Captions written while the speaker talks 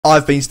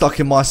I've been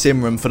stuck in my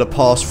sim room for the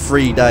past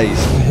 3 days.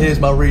 Here's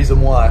my reason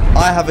why.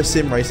 I have a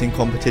sim racing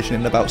competition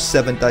in about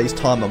 7 days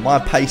time and my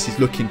pace is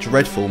looking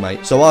dreadful,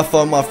 mate. So I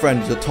phoned my friend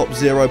who's a top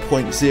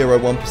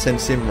 0.01%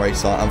 sim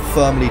racer and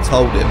firmly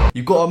told him,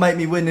 "You gotta make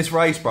me win this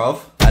race, bruv."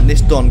 And this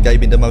Don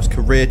gave me the most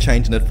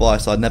career-changing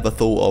advice I'd never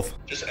thought of.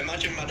 Just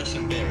imagine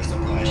Madison Beer as the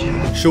prize,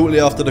 yeah? Shortly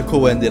after the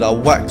call ended, I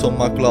whacked on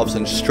my gloves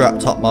and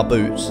strapped up my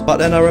boots. But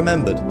then I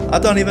remembered, I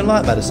don't even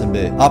like Madison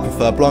Beer. I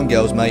prefer blonde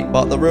girls, mate.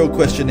 But the real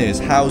question is,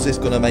 how's this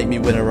gonna make me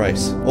win a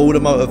race? All the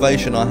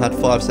motivation I had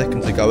 5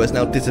 seconds ago has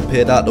now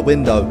disappeared out the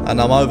window,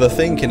 and I'm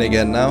overthinking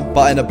again now.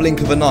 But in a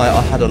blink of an eye,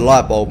 I had a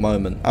light bulb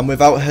moment. And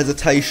without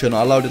hesitation,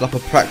 I loaded up a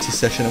practice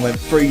session and went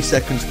 3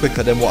 seconds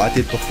quicker than what I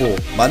did before.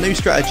 My new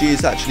strategy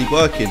is actually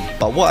working,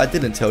 but what I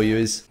didn't tell you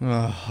is,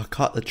 I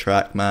cut the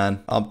track, man.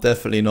 I'm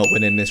definitely not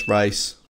winning this race.